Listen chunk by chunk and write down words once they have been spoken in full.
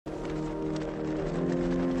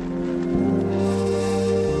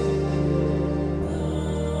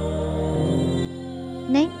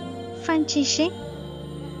born Zhi Xin.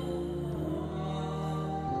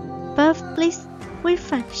 Birthplace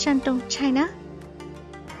Weifan, Shandong, China.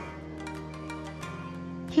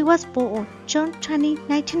 He was born June 20,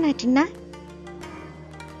 1999.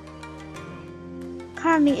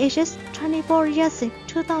 Currently ages 24 years in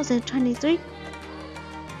 2023.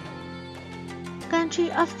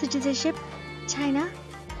 Country of citizenship, China.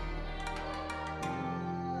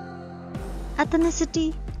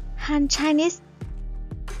 Ethnicity, Han Chinese.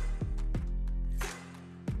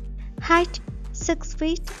 Height, 6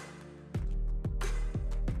 feet.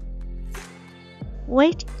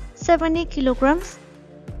 Weight, 70 kilograms.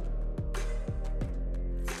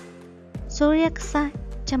 Zodiac sign,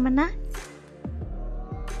 Gemini.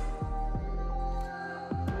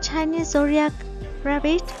 Chinese zodiac,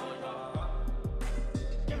 Rabbit.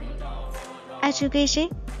 Education,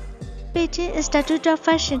 Beijing Institute of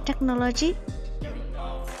Fashion Technology.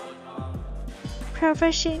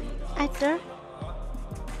 Profession, actor.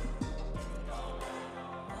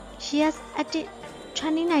 She has acted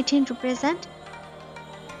 2019 to present.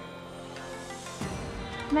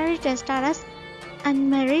 Marital status,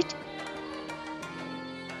 unmarried.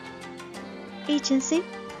 Agency,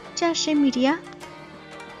 Zhi Xin Media.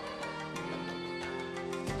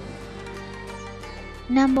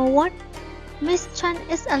 Number 1. Miss Chan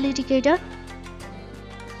is a litigator.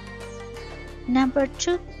 Number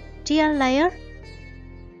 2. Dear Liar.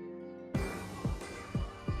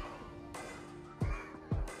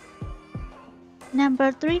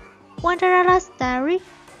 Number 3. Wanderera's Diary.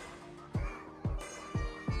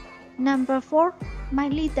 Number 4.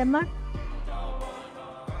 Miley Demon.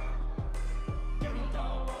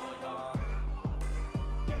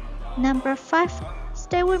 Number 5.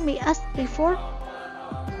 Stay With Me As Before.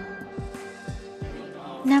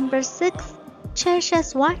 Number 6.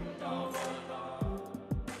 Cherish's Wife.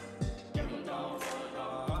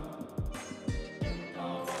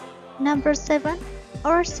 Number 7.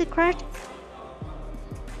 Our Secret.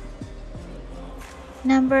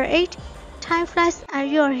 Number 8. Time Flies Are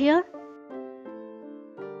You Here.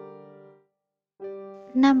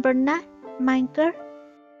 Number 9. Minker.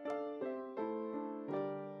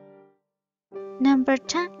 Number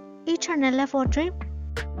 10. Eternal Love or Dream.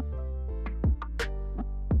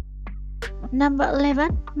 Number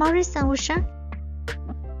 11. Maurice and Ocean.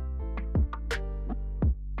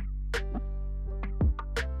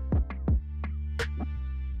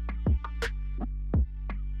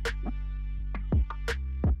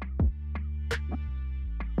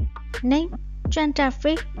 Name, gender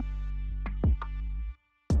free.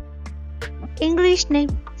 English name,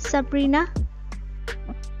 Sabrina.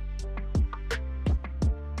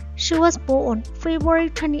 She was born on February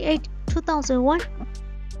 28, 2001.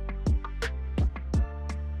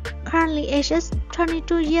 Currently ages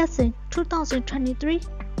 22 years in 2023.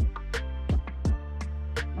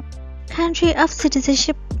 Country of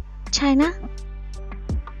citizenship, China.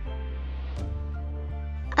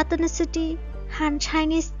 Ethnicity, Han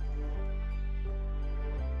Chinese.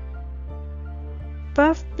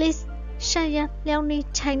 Birthplace, Shenyang, Liaoning,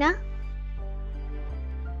 China.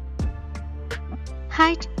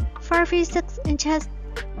 Height, 5 feet 6 inches.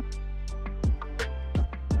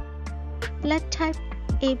 Blood type,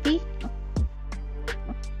 AB.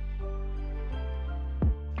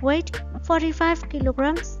 Weight, 45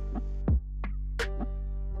 kilograms.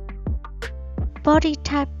 Body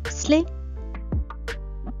type, slim.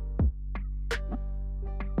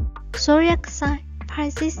 Zodiac sign,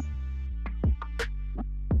 Pisces.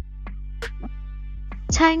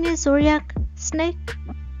 Chinese zodiac, Snake.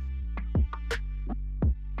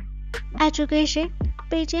 Education,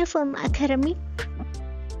 Beijing Film Academy.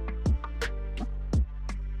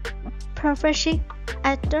 Profession,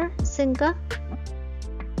 actor, singer.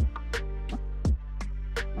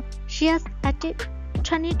 She has acted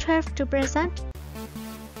 2012 to present.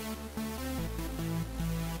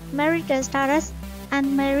 Marital status,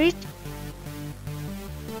 unmarried.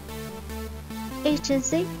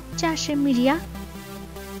 Agency, Zhi Xin Media.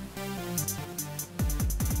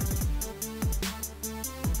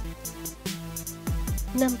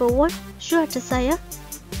 Number 1. Your Desire.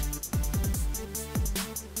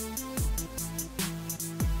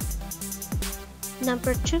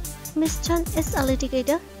 Number 2. Miss Chan is a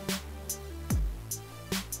litigator.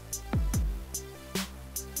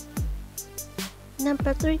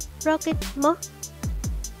 Number 3. Rocket Mo.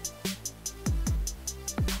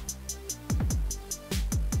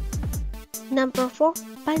 Number 4.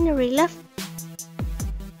 Binary Love.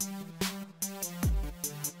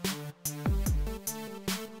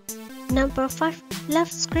 Number 5.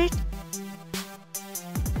 Love Script.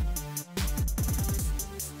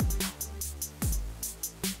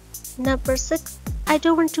 Number 6. I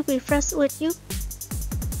don't want to be friends with you.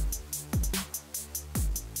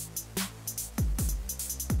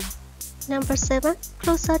 Number 7.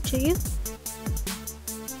 Closer to you.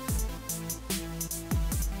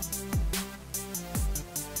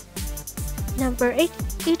 Number 8.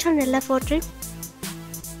 Eternal love or dream.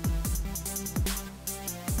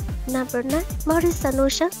 Number 9. Maurice and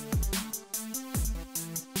Ocean.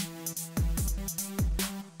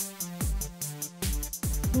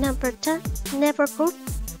 Number 10. Never could.